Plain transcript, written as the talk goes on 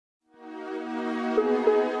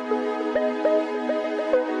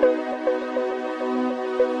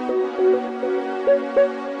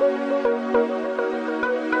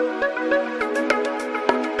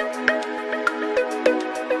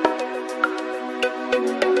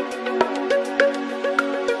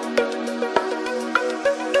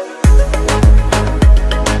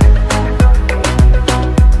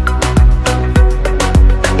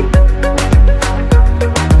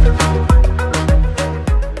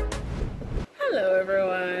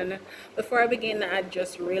Before I begin, I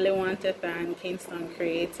just really want to thank Kingston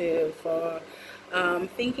Creative for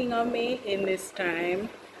thinking of me in this time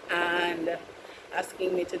and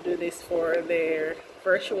asking me to do this for their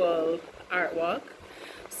virtual art walk.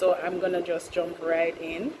 So I'm gonna just jump right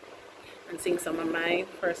in and sing some of my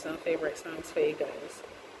personal favorite songs for you guys.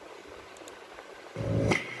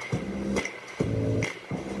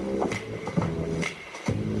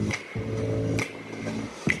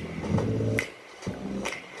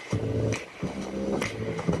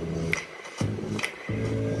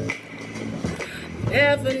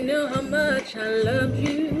 Never knew how much I loved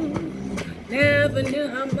you, never knew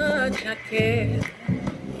how much I cared.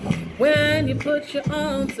 When you put your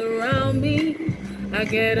arms around me, I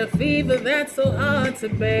get a fever that's so hard to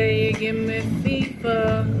bear. You give me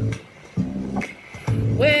fever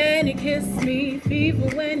when you kiss me,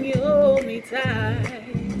 fever when you hold me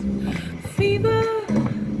tight, fever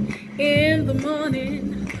in the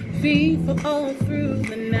morning, fever all through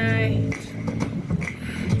the night.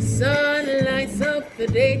 Sun lights up the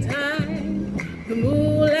daytime, the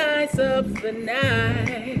moon lights up the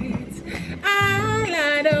night. I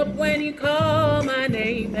light up when you call my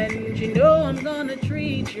name, and you know I'm gonna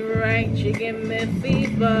treat you right. You give me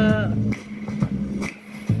fever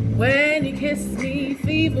when you kiss me,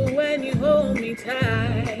 fever when you hold me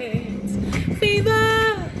tight,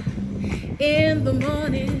 fever in the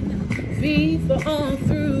morning, fever all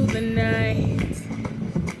through the night.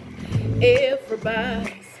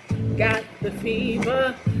 Everybody's got the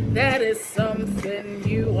fever, that is something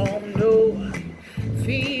you all know.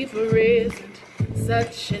 Fever isn't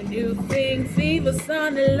such a new thing, fever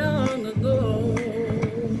started long ago.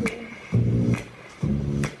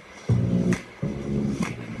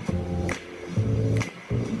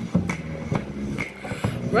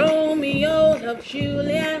 Romeo loved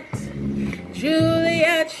Juliet,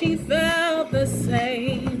 Juliet, she felt the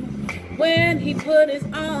same. When he put his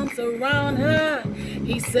arms around her,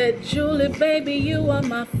 he said, Julie, baby, you are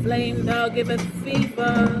my flame, thou giveth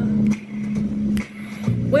fever.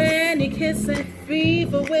 When he kissed it,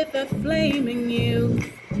 fever with a flaming youth.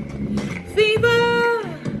 Fever,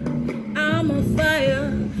 I'm on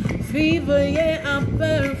fire, fever, yeah, I'm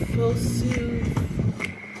burn forsooth.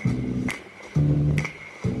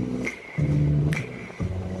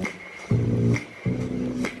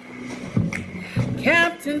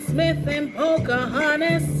 Captain Smith and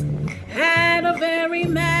Pocahontas had a very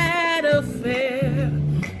mad affair.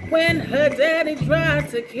 When her daddy tried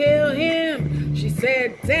to kill him, she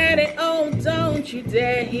said, Daddy, oh, don't you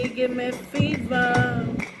dare, he give me fever.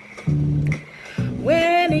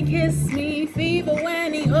 When he kissed me, fever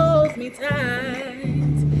when he holds me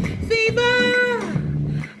tight. Fever,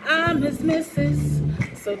 I'm his missus,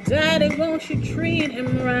 so Daddy, won't you treat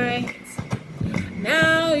him right?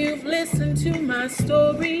 Now you've listened to my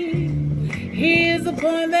story, here's the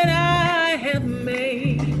point that I have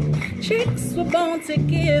made. Chicks were born to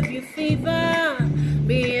give you fever,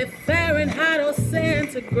 be it Fahrenheit or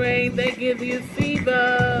centigrade, they give you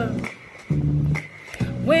fever.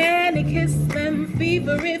 When you kiss them,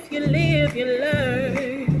 fever, if you live, you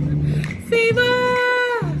learn.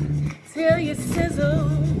 Fever, till you sizzle,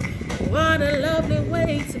 what a lovely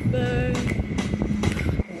way to burn.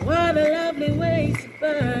 What a lovely way to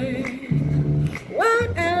burn.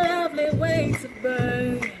 What a lovely way to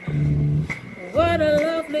burn. What a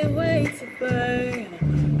lovely way to burn.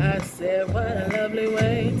 I said, what a lovely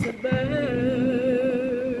way to burn.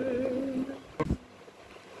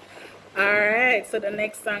 Alright, so the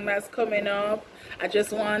next song that's coming up, I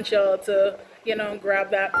just want y'all to, grab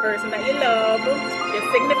that person that you love, your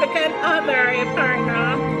significant other, your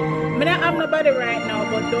partner. I don't have nobody right now,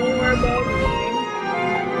 but don't worry about me.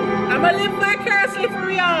 I'm gonna live vicariously for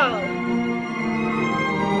y'all.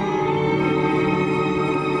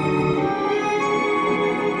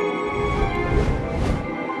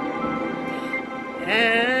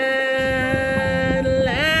 At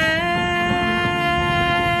last,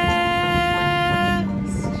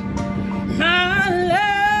 my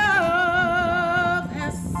love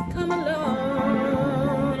has come along.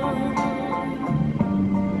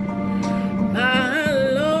 My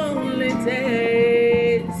lonely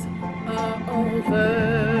days are over,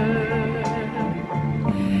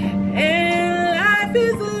 and life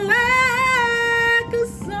is like a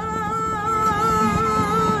song.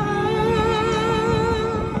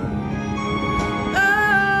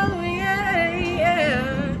 Oh yeah,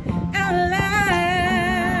 yeah, at last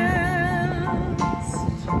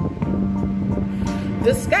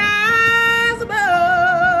the skies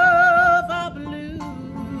above are blue,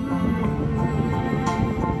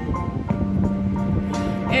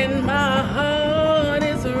 and my heart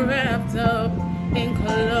is wrapped up in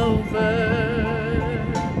clover.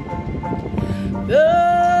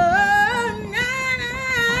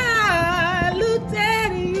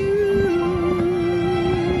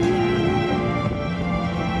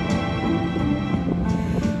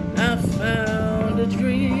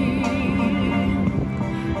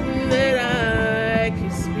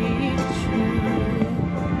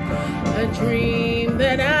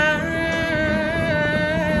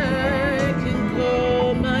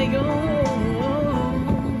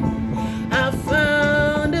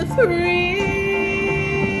 thrill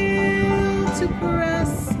to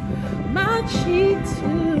press my cheek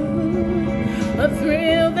to, a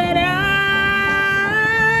thrill that I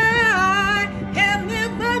have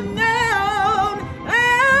never known.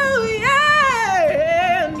 Oh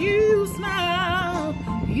yeah, and you smile,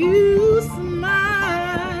 you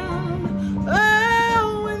smile.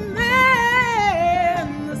 Oh, and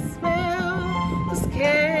then the spell was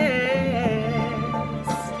cast,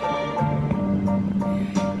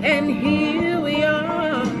 and here we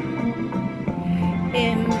are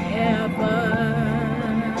in heaven.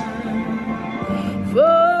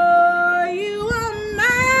 For you are mine,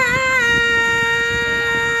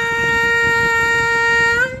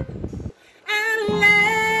 and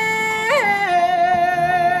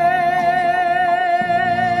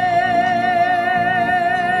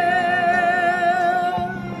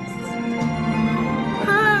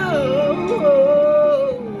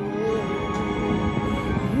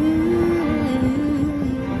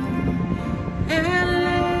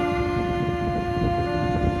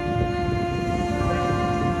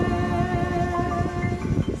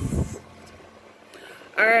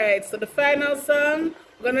alright, so the final song,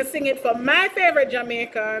 I'm gonna sing it for my favorite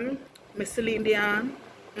Jamaican, Miss Celine Dion.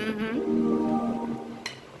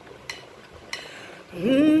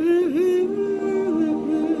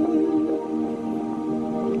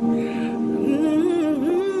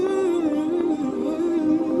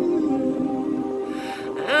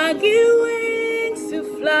 I get wings to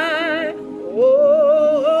fly.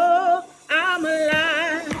 Oh, I'm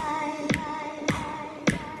alive.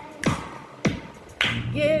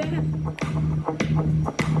 Yeah.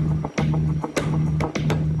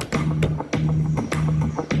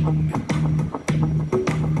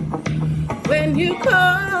 When you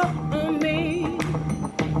call on me,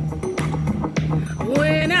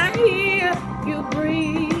 when I hear you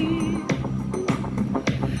breathe,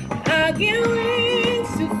 I get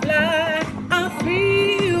wings to fly. I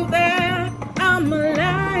feel that I'm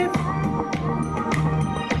alive.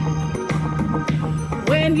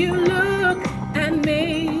 When you look at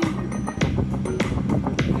me,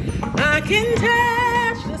 I can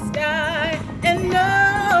touch the sky and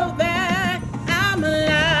know that I'm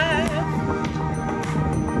alive.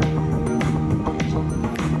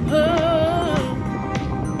 Oh,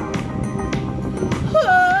 oh,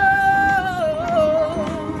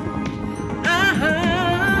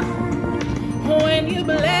 when you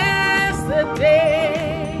bless the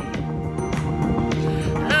day,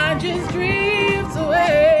 I just drift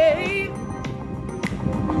away.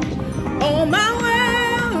 All my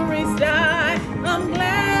worries die. I'm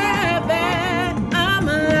glad that I'm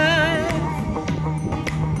alive.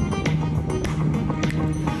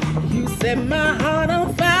 You set my heart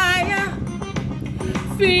on fire,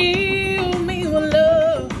 fill me with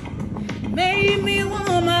love, made me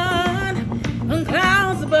woman on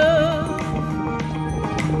clouds above.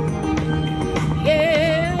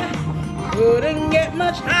 Yeah, couldn't get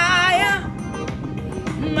much higher.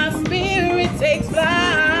 My spirit takes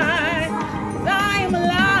flight. I am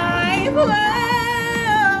alive. Whoa,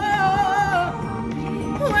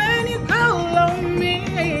 when you call on me,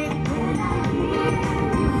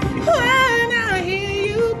 when I hear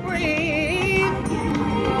you breathe,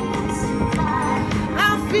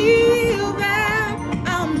 I feel that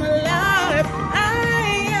I'm alive.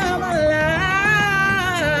 I am alive.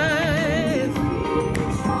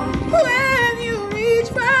 When you reach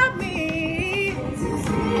for me,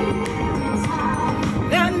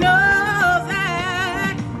 God knows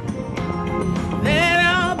that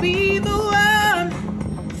I'll be the one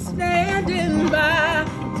standing by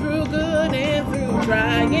through good and through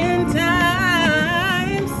trying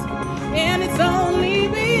times. And it's only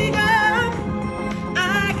begun.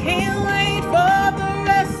 I can't wait for the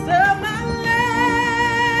rest of my life.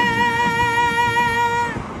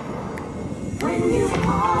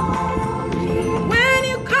 When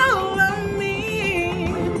you call on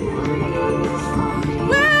me,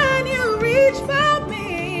 when you reach for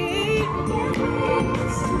me,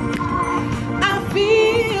 I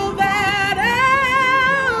feel that.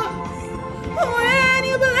 Oh, when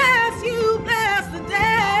you bless the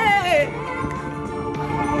day,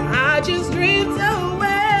 I just drift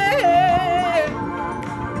away.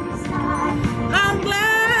 I'm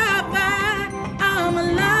glad that I'm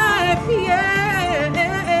alive, yeah.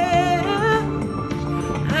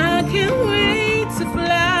 I can't wait to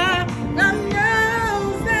fly. God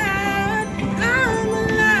knows that I'm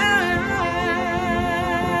alive.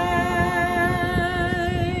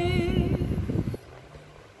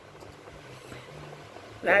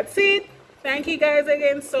 That's it. Thank you guys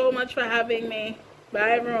again so much for having me.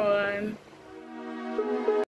 Bye, everyone.